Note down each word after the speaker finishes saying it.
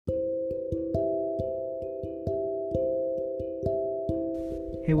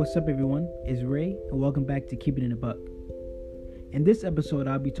Hey, what's up, everyone? It's Ray, and welcome back to Keep It in a Buck. In this episode,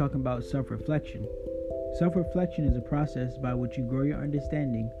 I'll be talking about self-reflection. Self-reflection is a process by which you grow your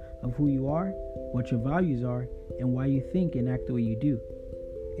understanding of who you are, what your values are, and why you think and act the way you do.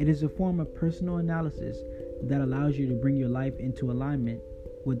 It is a form of personal analysis that allows you to bring your life into alignment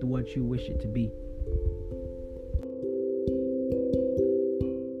with what you wish it to be.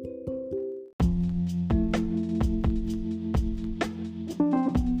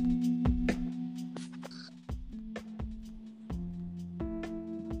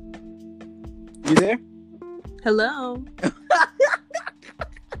 You there? Hello.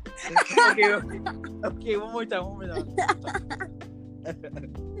 Okay, one more time.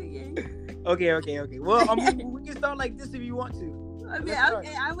 Okay. Well, we can start like this if you want to.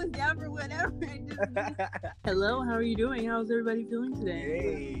 I was down for whatever. Hello, how are you doing? How's everybody feeling today?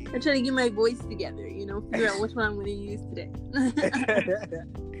 Hey. I'm trying to get my voice together, figure out which one I'm going to use today.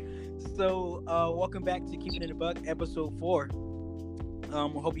 So, welcome back to Keep It in a Buck, episode 4.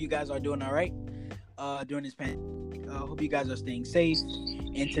 Hope you guys are doing all right during this pandemic. Hope you guys are staying safe.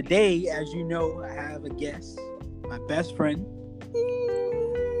 And today, as you know, I have a guest, my best friend.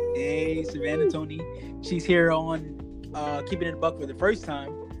 Hey, Vannah Tony. She's here on Keep It in a Buck for the first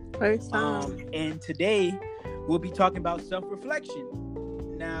time. And today, we'll be talking about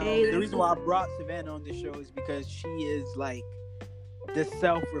self-reflection. Now, the reason why I brought Vannah on this show is because she is like the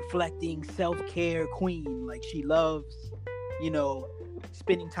self-reflecting, self-care queen. Like, she loves,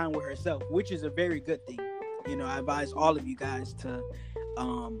 spending time with herself, which is a very good thing. I advise all of you guys to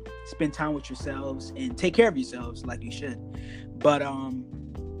spend time with yourselves and take care of yourselves like you should. But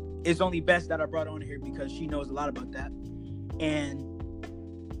it's only best that I brought her on here because she knows a lot about that. And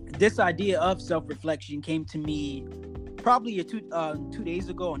this idea of self-reflection came to me probably 2 days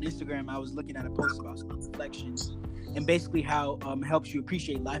ago on Instagram. I was looking at a post about self-reflection and basically how it helps you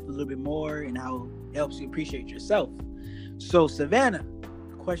appreciate life a little bit more and how it helps you appreciate yourself. So, Vannah,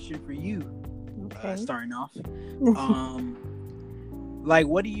 question for you. Okay. Starting off,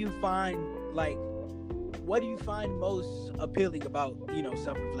 what do you find most appealing about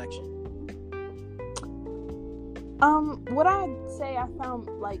self-reflection? What I'd say I found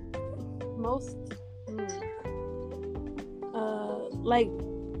most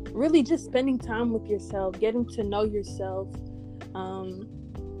really just spending time with yourself, getting to know yourself,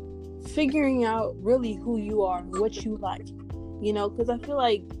 figuring out really who you are and what you like, because I feel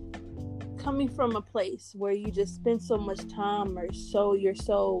like coming from a place where you just spend so much time you're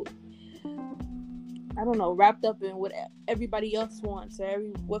so I don't know, wrapped up in what everybody else wants or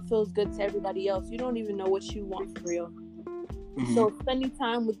what feels good to everybody else, you don't even know what you want for real. Mm-hmm. So spending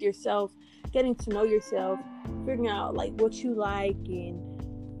time with yourself, getting to know yourself, figuring out what you like and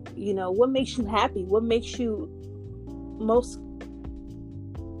what makes you happy, what makes you most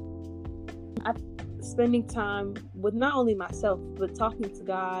spending time with not only myself but talking to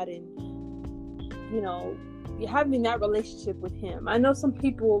God and you're having that relationship with Him. I know some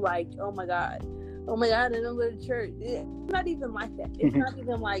people oh my God, I don't go to church. It's not even like that. It's not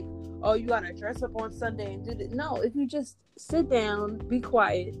even like, oh, you gotta dress up on Sunday and do that. No, if you just sit down, be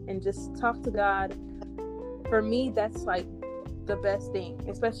quiet, and just talk to God, for me, that's the best thing,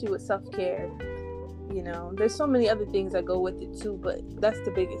 especially with self-care. There's so many other things that go with it too, but that's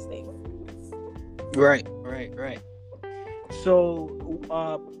the biggest thing. Right. So,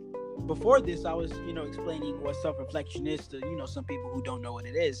 before this, I was, explaining what self-reflection is to, some people who don't know what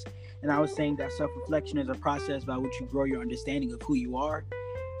it is. And I was saying that self-reflection is a process by which you grow your understanding of who you are,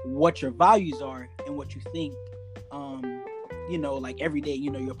 what your values are, and what you think, every day,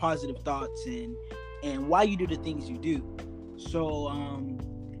 your positive thoughts and why you do the things you do. So,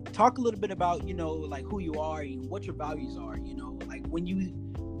 talk a little bit about, who you are and what your values are,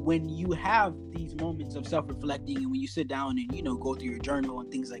 when you have these moments of self-reflecting and when you sit down and go through your journal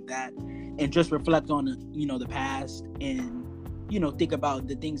and things like that and just reflect on the past and think about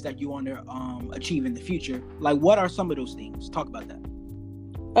the things that you want to achieve in the future, what are some of those things? Talk about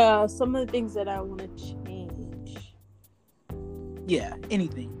that. Some of the things that I want to change,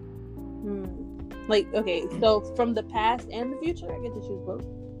 anything. Okay, so from the past and the future, I get to choose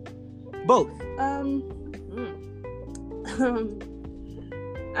both.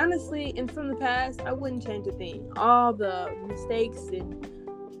 Honestly, and from the past, I wouldn't change a thing. All the mistakes and,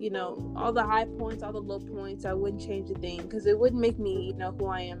 all the high points, all the low points, I wouldn't change a thing because it wouldn't make me, who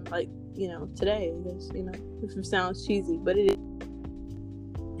I am, today. If it sounds cheesy, but it is.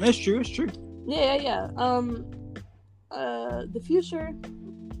 It's true. Yeah. The future,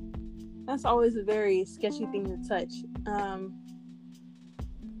 that's always a very sketchy thing to touch.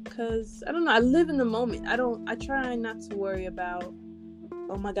 Because, I don't know, I live in the moment. I try not to worry about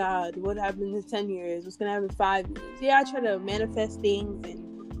oh my God, what happened in 10 years? What's gonna happen in 5 years? Yeah, I try to manifest things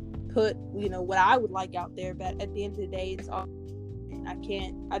and put, what I would like out there, but at the end of the day, it's all,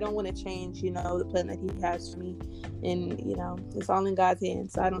 I don't want to change, the plan that he has for me, and it's all in God's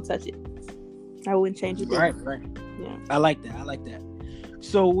hands, so I don't touch it. I wouldn't change it. Right. Yeah, I like that.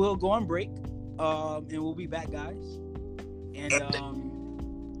 So we'll go on break, and we'll be back, guys, and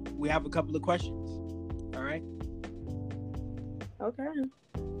we have a couple of questions. All right. Okay.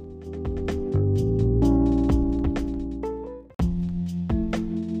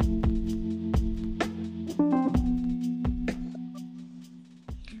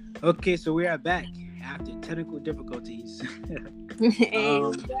 Okay, so we are back after technical difficulties.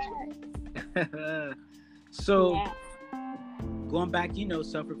 So, yeah. Going back,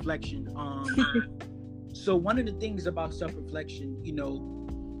 self-reflection. So one of the things about self-reflection,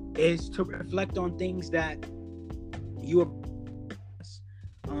 is to reflect on things that you have.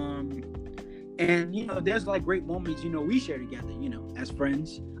 And there's like great moments, we share together, as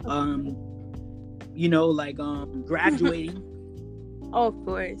friends. Graduating. Oh, of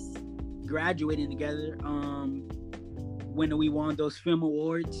course. Graduating together. When we won those film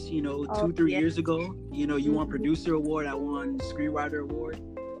awards, 2-3 years ago, you won producer award, I won screenwriter award.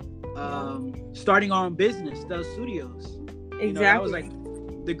 Starting our own business, Stella Studios. Exactly. That was like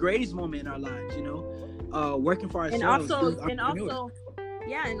the greatest moment in our lives, working for ourselves.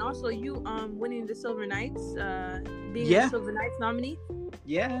 And also you winning the Silver Knights, being a Silver Knights nominee.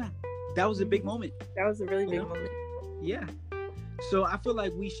 Yeah, that was a big moment. That was a really big moment. Yeah. So I feel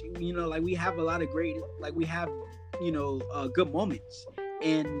like we should, we have a lot of great, we have, good moments,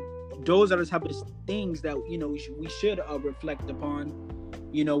 and those are the type of things that we should reflect upon,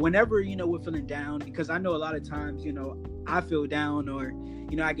 whenever we're feeling down, because I know a lot of times I feel down, or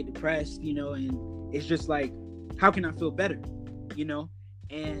I get depressed, and it's just like, how can I feel better,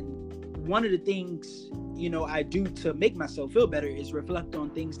 and one of the things I do to make myself feel better is reflect on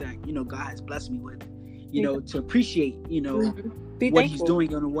things that God has blessed me with, to appreciate what he's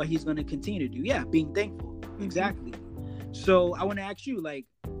doing and what he's going to continue to do. Yeah, being thankful. Exactly. So I want to ask you,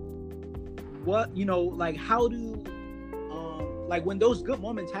 what how do when those good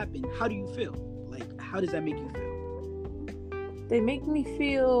moments happen, how do you feel? How does that make you feel? They make me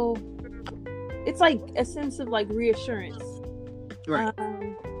feel, it's like a sense of reassurance. Right.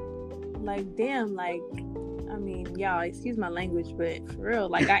 Damn, I mean, y'all, excuse my language, but for real,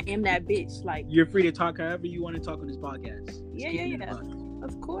 I am that bitch. You're free to talk however you want to talk on this podcast. Yeah.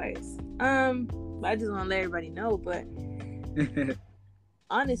 Of course. I just want to let everybody know, but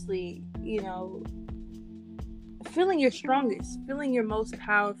honestly, feeling your strongest, feeling your most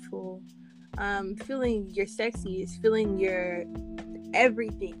powerful, feeling your sexiest, feeling your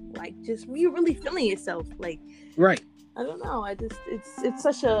everything, just you really feeling yourself, right. I don't know. It's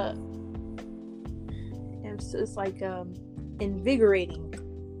such a, it's invigorating.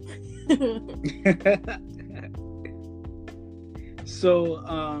 So,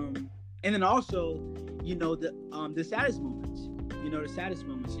 and then also, the saddest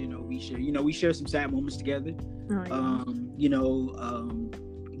moments, we share some sad moments together.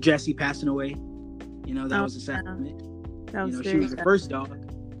 Jessie passing away, that was a sad moment. That was she was the first dog.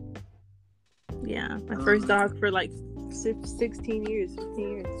 Yeah, my first dog for 16 years, 15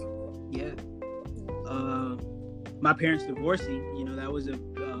 years. Yeah. My parents divorcing, that was that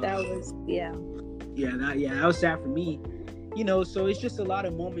was sad for me. So it's just a lot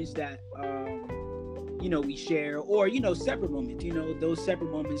of moments that we share, or separate moments, those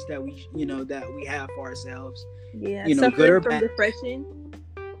separate moments that we have for ourselves. Yeah. Good or bad. Depression.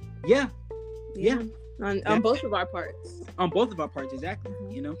 Yeah. On both of our parts. On both of our parts, exactly.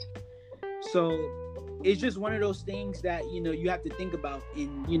 Mm-hmm. So it's just one of those things that you have to think about,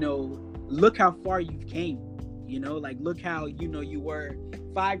 and look how far you've came. Look how you were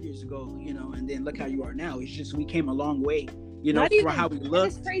 5 years ago, and then look how you are now. It's just we came a long way, for how we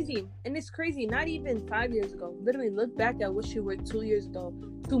look. And it's crazy. Not even 5 years ago. Literally, look back at what you were 2 years ago,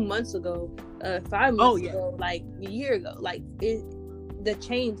 2 months ago, 5 months ago, a year ago. The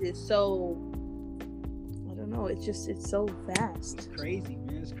change is so, I don't know. It's so vast. It's crazy,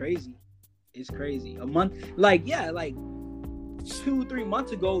 man. It's crazy. A month, 2-3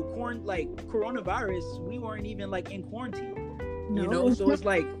 months ago, coronavirus, we weren't even in quarantine. No. So it's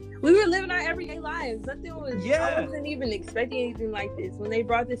we were living our everyday lives. Nothing was. I wasn't even expecting anything like this. When they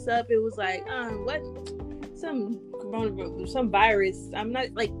brought this up, it was what? Some coronavirus, some virus. I'm not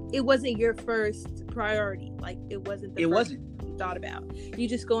it wasn't your first priority. It wasn't. It wasn't. You thought about. You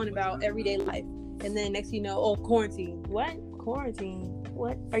just going about everyday life, and then next you know, quarantine. What? Quarantine?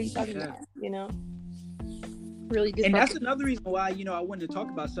 What are you talking about? really disruptive. And that's another reason why, you know, I wanted to talk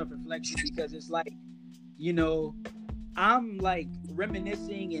about self-reflection, because it's like, you know, I'm like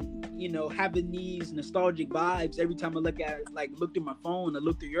reminiscing and, you know, having these nostalgic vibes every time I look through my phone or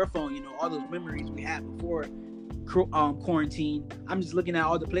look through your phone, you know, all those memories we had before quarantine. I'm just looking at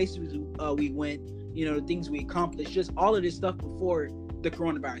all the places we went, you know, the things we accomplished, just all of this stuff before the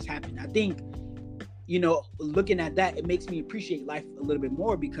coronavirus happened. I think, you know, looking at that, it makes me appreciate life a little bit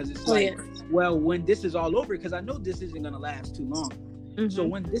more, because it's well, when this is all over, because I know this isn't going to last too long. Mm-hmm. So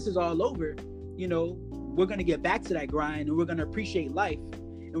when this is all over, you know, we're going to get back to that grind, and we're going to appreciate life,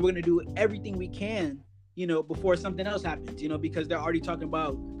 and we're going to do everything we can, you know, before something else happens, you know, because they're already talking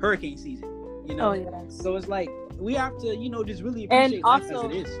about hurricane season, you know. So it's like, we have to, you know, just really appreciate life as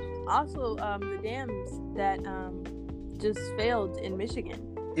it is. Also, the dams that just failed in Michigan.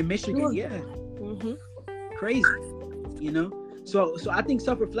 Yeah. Mm-hmm. Crazy, you know. So I think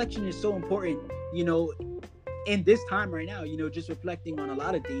self-reflection is so important, you know, in this time right now, you know, just reflecting on a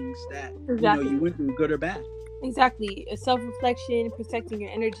lot of things that you know you went through, good or bad. Exactly. Self-reflection, protecting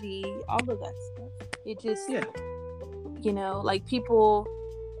your energy, all of that stuff. It just, you know, like people,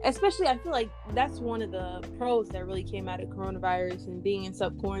 especially, I feel like that's one of the pros that really came out of coronavirus and being in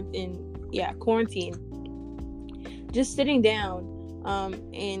quarantine. Just sitting down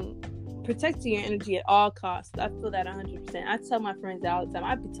and protecting your energy at all costs. I feel that 100%. I tell my friends that all the time.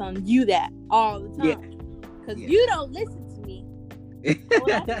 I be telling you that all the time, because you don't listen to me. When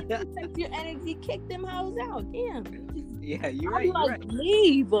I say protect your energy, kick them hoes out. Damn. You're right.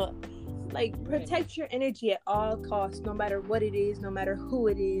 Leave. Like, protect your energy at all costs, no matter what it is, no matter who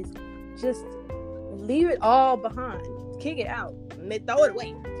it is. Just leave it all behind. Kick it out. Throw it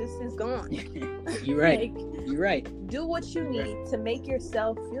away. Just is gone. You're right. You're right. Do what you need to make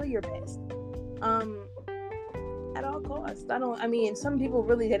yourself feel your best. At all costs. Some people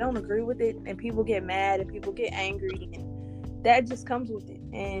really, they don't agree with it, and people get mad and people get angry, and that just comes with it.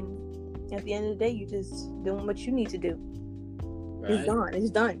 And at the end of the day, you just doing what you need to do. Right. It's gone.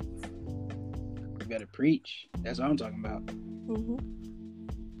 It's done. You better preach. That's what I'm talking about. Mm-hmm.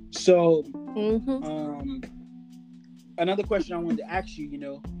 So, another question I wanted to ask you, you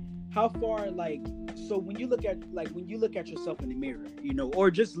know, how far, like, so when you look at yourself in the mirror, you know,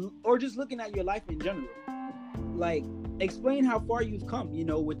 or just looking at your life in general, like, explain how far you've come, you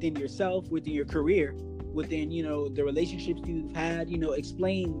know, within yourself, within your career, within, you know, the relationships you've had, you know,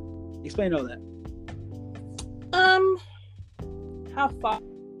 explain all that. How far?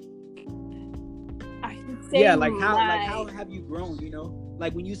 I can say, how have you grown, you know,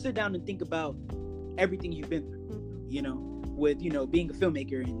 like when you sit down and think about everything you've been through, you know, with, you know, being a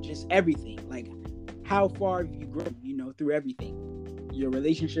filmmaker and just everything, like, how far have you grown, you know, through everything, your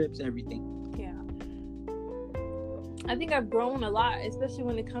relationships, everything? I think I've grown a lot, especially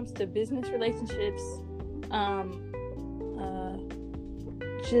when it comes to business relationships.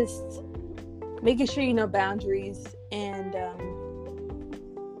 Just making sure you know boundaries, and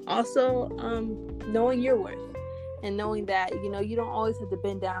also knowing your worth, and knowing that, you know, you don't always have to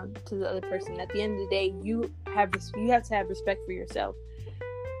bend down to the other person. At the end of the day, you have to have respect for yourself.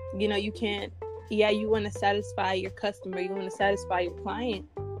 You know, you can't. You want to satisfy your customer, you want to satisfy your client,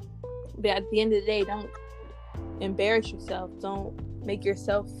 but at the end of the day, don't embarrass yourself. Don't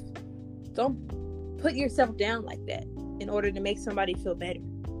put yourself down like that in order to make somebody feel better.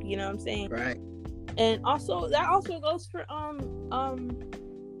 You know what I'm saying? Right. And also, that also goes for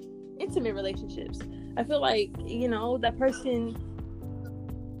intimate relationships. I feel like, you know, that person,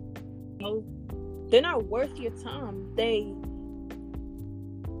 you know, they're not worth your time. They're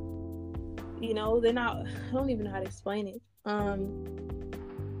not, I don't even know how to explain it.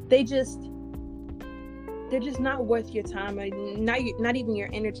 They're just not worth your time, not even your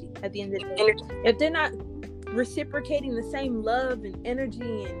energy at the end of the day. If they're not reciprocating the same love and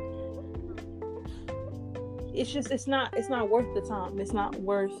energy, and it's not worth the time. It's not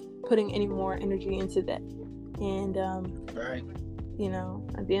worth putting any more energy into that. And right. You know,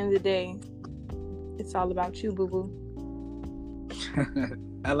 at the end of the day, it's all about you, boo boo.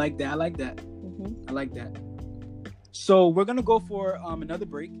 I like that. Mm-hmm. I like that. So we're gonna go for another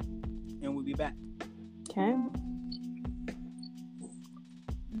break, and we'll be back. Okay.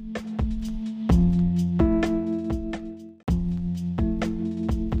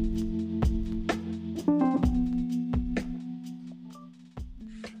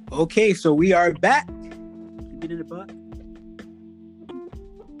 Okay, so we are back. Get in the butt.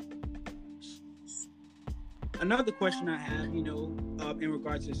 Another question I have, you know, in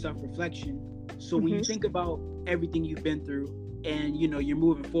regards to self-reflection. So when you think about everything you've been through, and, you know, you're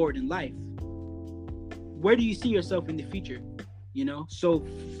moving forward in life, where do you see yourself in the future? you know. So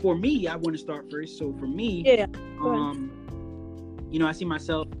for me, I want to start first. So for me, you know, I see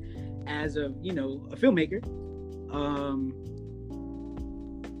myself as a filmmaker.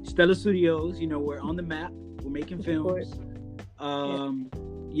 Stellar Studios, you know, we're on the map. We're making films.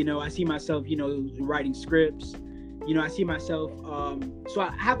 You know, I see myself, you know, writing scripts. You know, I see myself. So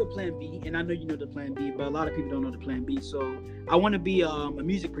I have a plan B, and I know you know the plan B, but a lot of people don't know the plan B. So I want to be a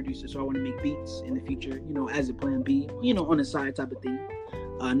music producer. So I want to make beats in the future, you know, as a plan B, you know, on the side type of thing.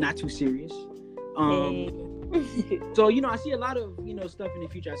 Not too serious. So, you know, I see a lot of, you know, stuff in the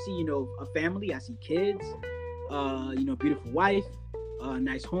future. I see, you know, a family. I see kids. You know, beautiful wife.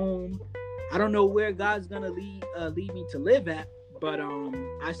 Nice home. I don't know where God's gonna lead me to live at, but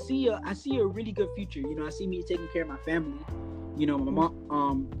I see a really good future. You know, I see me taking care of my family. You know, my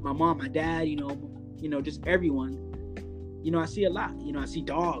mom, my dad. You know, just everyone. You know, I see a lot. You know, I see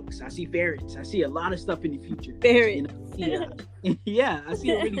dogs. I see ferrets. I see a lot of stuff in the future. Ferrets. You know, yeah, I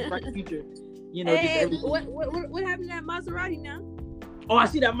see a really bright future. You know, hey, what happened to that Maserati now? Oh, I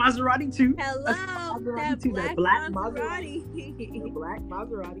see that Maserati too. Hello, that black Maserati. The black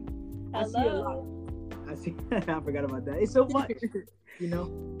Maserati. Hello. I see. I forgot about that. It's so much. You know,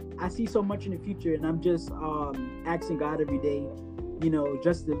 I see so much in the future, and I'm just asking God every day, you know,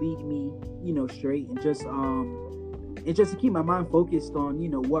 just to lead me, you know, straight, and just to keep my mind focused on, you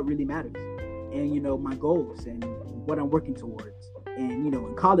know, what really matters, and, you know, my goals and what I'm working towards. And, you know,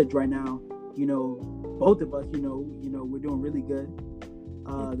 in college right now, you know, both of us, you know, we're doing really good.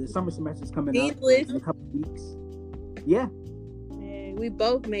 The summer semester is coming up in a couple of weeks. Yeah. We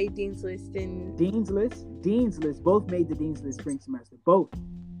both made Dean's List. Dean's List. Both made the Dean's List spring semester. Both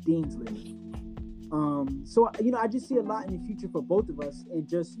Dean's List. So, you know, I just see a lot in the future for both of us, and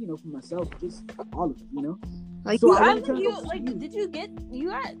just, you know, for myself, just all of it, you know. Like, so you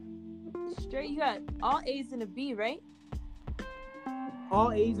got all A's and a B, right?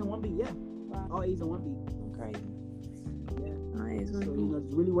 All A's and 1B, yeah. Wow. All A's and 1B. Crazy. So, you know,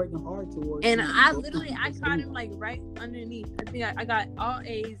 just really working hard towards. And I caught him like right underneath. I think I got all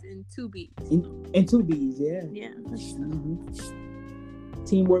A's and 2 B's. And 2 B's, yeah. Yeah.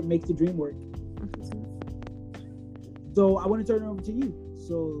 Teamwork makes the dream work. So I want to turn it over to you.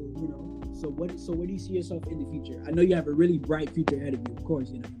 So, you know, where do you see yourself in the future? I know you have a really bright future ahead of you. Of course,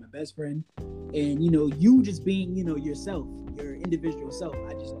 you know, you're my best friend, and, you know, you just being, you know, yourself, your individual self.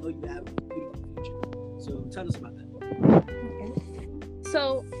 I just know you have a beautiful future. So tell us about that.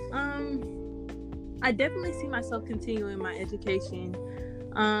 So, I definitely see myself continuing my education.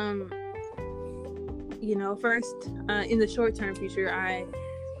 You know, first, in the short-term future, I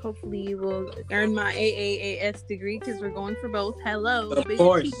hopefully will earn my AAAS degree, because we're going for both. Hello, of big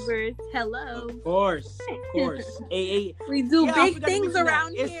course. achievers. Hello. Of course. AA. We do big things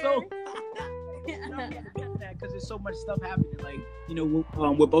around here. It's so. Because there's so much stuff happening. Like, you know,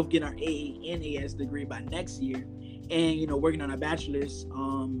 we're both getting our AA and AS degree by next year, and, you know, working on our bachelor's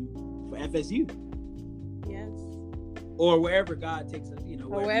for FSU. Yes. Or wherever God takes us, you know.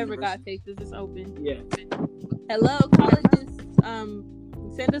 Or wherever God takes us, it's open. Yeah. Hello, colleges.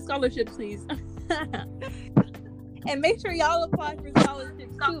 Send us scholarships, please. And make sure y'all apply for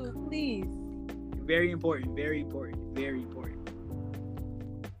scholarships too, please. Very important. Very important. Very important.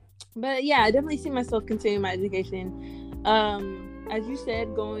 But yeah, I definitely see myself continuing my education. As you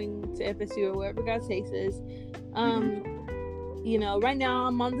said, going to FSU or wherever God takes us. You know, right now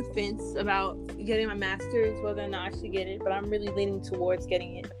I'm on the fence about getting my master's, whether or not I should get it, but I'm really leaning towards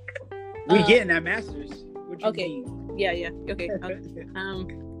getting it. We're getting that master's. What you mean? Yeah. Okay.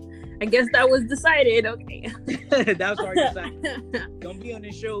 I guess that was decided. Okay. That was already decided. Don't be on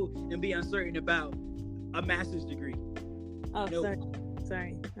this show and be uncertain about a master's degree. Oh, nope.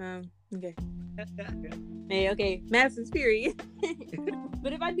 Sorry. Okay. Hey, okay. Master's period.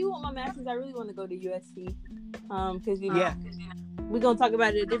 But if I do want my master's, I really want to go to USC. Because, you know, we're going to talk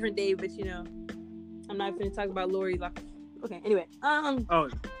about it a different day, but, you know, I'm not going to talk about Lori's. Okay, anyway. Oh,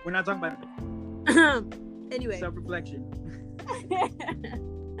 we're not talking about it. Anyway. Self-reflection.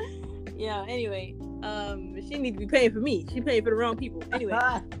 Yeah, anyway. She needs to be paying for me. She paying for the wrong people. Anyway.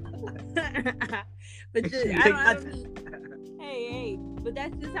 But just, hey, but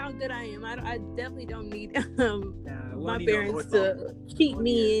that's just how good I am. I definitely don't need my parents to keep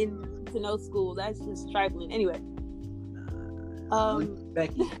me into no school. That's just trifling. Anyway.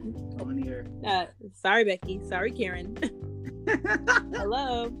 Becky. On here. Sorry, Becky. Sorry, Karen.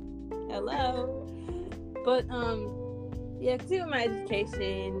 Hello. But yeah, continue my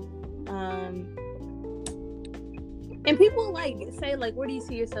education. And people like say, like, where do you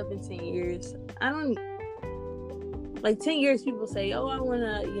see yourself in 10 years? like 10 years, people say, oh, I want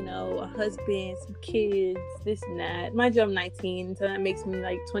to, you know, a husband, some kids, this and that. Mind you, I'm 19, so that makes me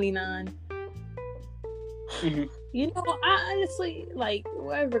like 29. Mm-hmm. You know, I honestly, like,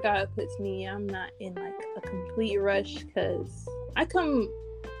 wherever God puts me, I'm not in like a complete rush, because I come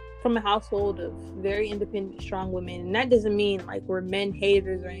from a household of very independent, strong women, and that doesn't mean like we're men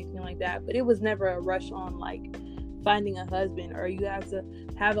haters or anything like that, but it was never a rush on like finding a husband, or you have to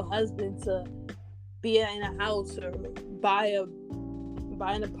have a husband to be in a house or buy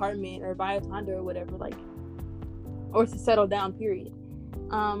an apartment or buy a condo or whatever, like, or to settle down, period.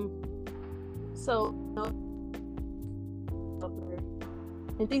 So, you know,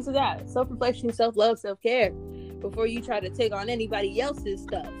 and things like that, self-reflection, self-love, self-care, before you try to take on anybody else's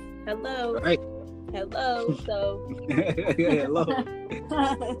stuff. Hello. Right. Hello. So hello.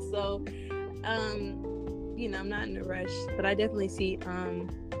 So you know, I'm not in a rush, but I definitely see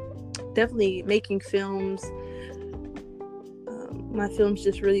definitely making films, my films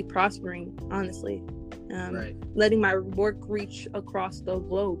just really prospering, honestly. Right. Letting my work reach across the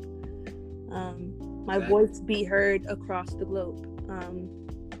globe, my voice be heard across the globe.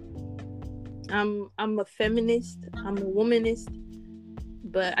 I'm a feminist, I'm a womanist,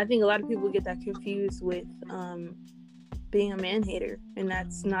 but I think a lot of people get that confused with being a man hater, and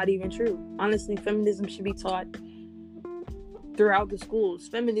that's not even true. Honestly, feminism should be taught throughout the schools.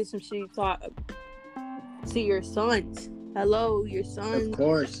 Feminism should be taught to your sons. Hello, your sons. Of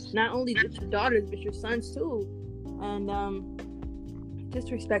course. Not only just your daughters, but your sons too. And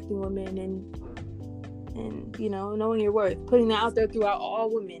just respecting women and you know, knowing your worth, putting that out there throughout all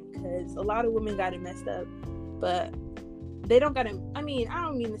women, because a lot of women got it messed up, but they don't got it. I mean, I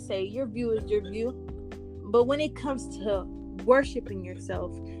don't mean to say your view is your view, but when it comes to worshiping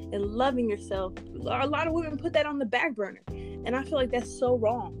yourself and loving yourself, a lot of women put that on the back burner, and I feel like that's so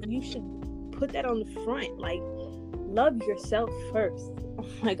wrong. You should put that on the front. Like, love yourself first. Oh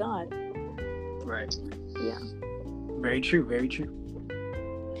my God. Right. Yeah. Very true. Very true.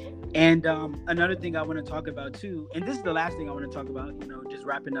 And another thing I want to talk about too, and this is the last thing I want to talk about, you know, just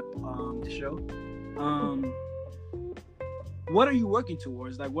wrapping up the show. What are you working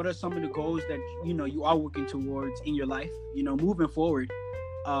towards? Like, what are some of the goals that, you know, you are working towards in your life, you know, moving forward?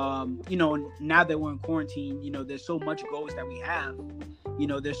 You know, now that we're in quarantine, you know, there's so much goals that we have, you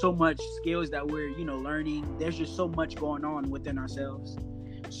know, there's so much skills that we're, you know, learning. There's just so much going on within ourselves.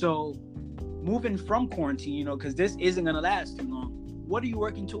 So moving from quarantine, you know, because this isn't going to last too long. What are you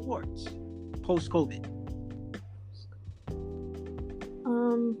working towards post-COVID?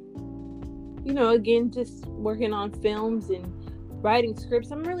 You know, again, just working on films and writing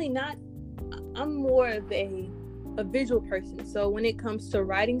scripts. I'm more of a visual person. So when it comes to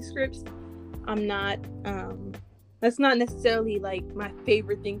writing scripts, I'm not, that's not necessarily like my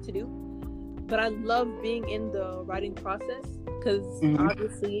favorite thing to do, but I love being in the writing process, because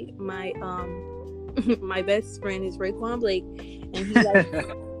obviously my my best friend is Raekwon Blake, and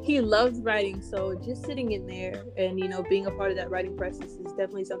he loves writing. So just sitting in there and, you know, being a part of that writing process is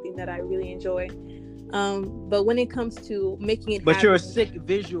definitely something that I really enjoy. But when it comes to making it happen, you're a sick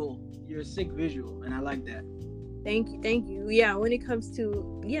visual, and I like that. Thank you. Yeah, when it comes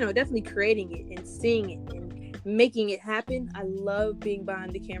to, you know, definitely creating it and seeing it and making it happen, I love being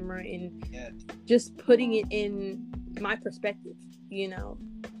behind the camera and just putting it in my perspective, you know,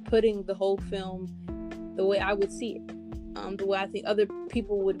 putting the whole film the way I would see it, the way I think other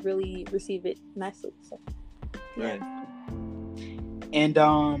people would really receive it nicely. So, yeah. Right. And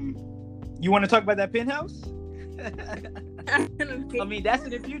you want to talk about that penthouse? I mean, that's in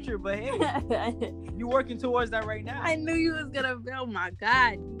the future, but hey, you working towards that right now. I knew you was gonna. Oh my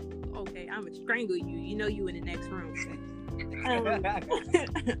God. Okay, I'm gonna strangle you. You know you in the next room.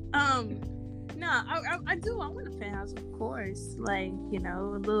 No, I do. I want a penthouse, of course. Like, you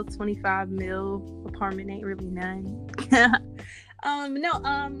know, a little 25 mil apartment ain't really none.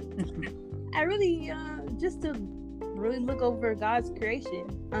 I really just to really look over God's creation,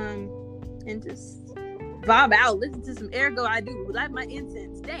 and just vibe out, listen to some Ergo I Do, light my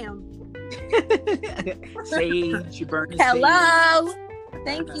incense. Damn. Sage, you burn. Hello. Sage.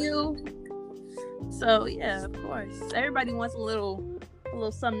 Thank you. So yeah, of course, everybody wants a little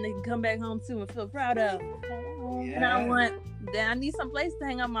something they can come back home to and feel proud of. Yeah. And I need some place to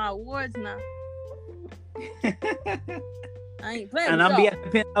hang up my awards now. I ain't playing. And I'm be at the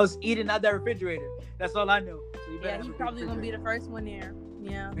penthouse eating out that refrigerator. That's all I know. So he's probably gonna be the first one there.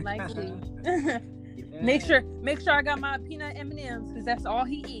 Yeah, likely. Make sure I got my peanut M&Ms, because that's all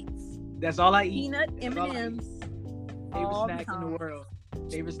he eats. That's all I eat. Peanut M&Ms. Favorite snack in the world.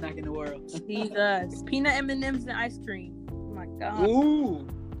 Favorite snack in the world. He does. Peanut M&Ms and ice cream. Oh my God. Ooh.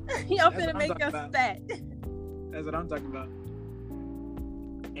 Y'all finna make us fat. That's what I'm talking about.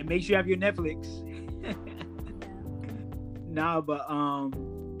 And make sure you have your Netflix. Nah, but so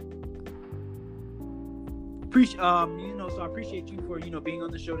I appreciate you for being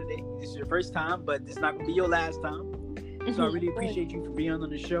on the show today. This is your first time, but it's not gonna be your last time. So I really appreciate you for being on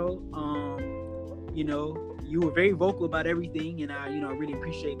the show. You were very vocal about everything, and I really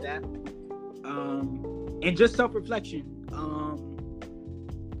appreciate that. And just self-reflection.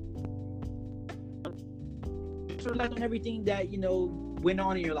 Just reflect on everything that went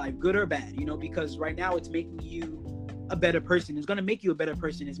on in your life, good or bad. Because right now it's making you a better person. It's gonna make you a better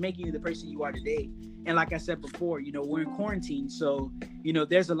person. It's making you the person you are today. And like I said before, we're in quarantine, so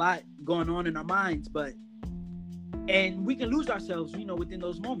there's a lot going on in our minds, and we can lose ourselves, within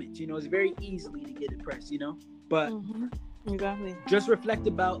those moments. It's very easily to get depressed, but exactly. Just reflect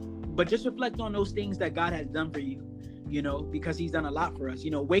on those things that God has done for you, because He's done a lot for us.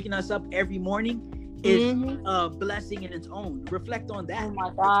 Waking us up every morning is a blessing in its own. Reflect on that. Oh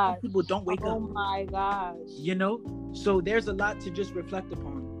my gosh. People don't wake up. Oh my gosh. So there's a lot to just reflect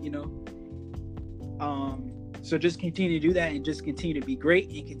upon, so just continue to do that, and just continue to be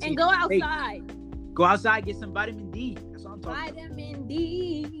great, and continue and go outside. Go outside, get some vitamin D. That's what I'm talking about. Vitamin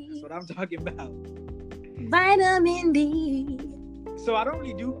D. That's what I'm talking about. Vitamin D. So I don't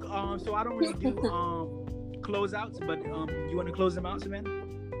really do closeouts, but you want to close them out, Savannah?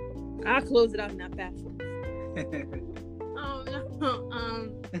 I'll close it out not fast.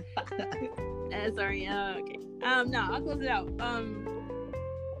 Sorry. Okay. No, I'll close it out.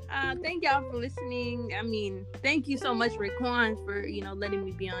 Thank y'all for listening. I mean, thank you so much, Raekwon, for letting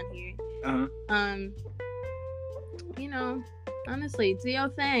me be on here. Honestly, do your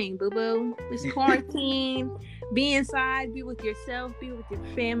thing, boo boo. This quarantine, be inside, be with yourself, be with your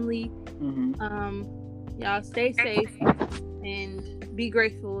family. Y'all stay safe and be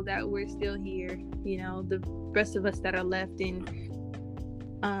grateful that we're still here. The rest of us that are left, and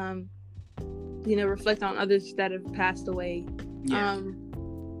reflect on others that have passed away.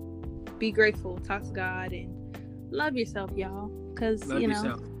 Be grateful, talk to God, and love yourself, y'all, because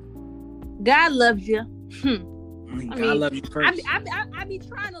God loves you. God love you first. I be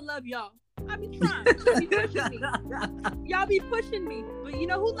trying to love y'all. I be trying. Y'all be pushing me. Y'all be pushing me. But you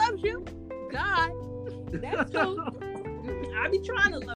know who loves you? God. That's who. I be trying to love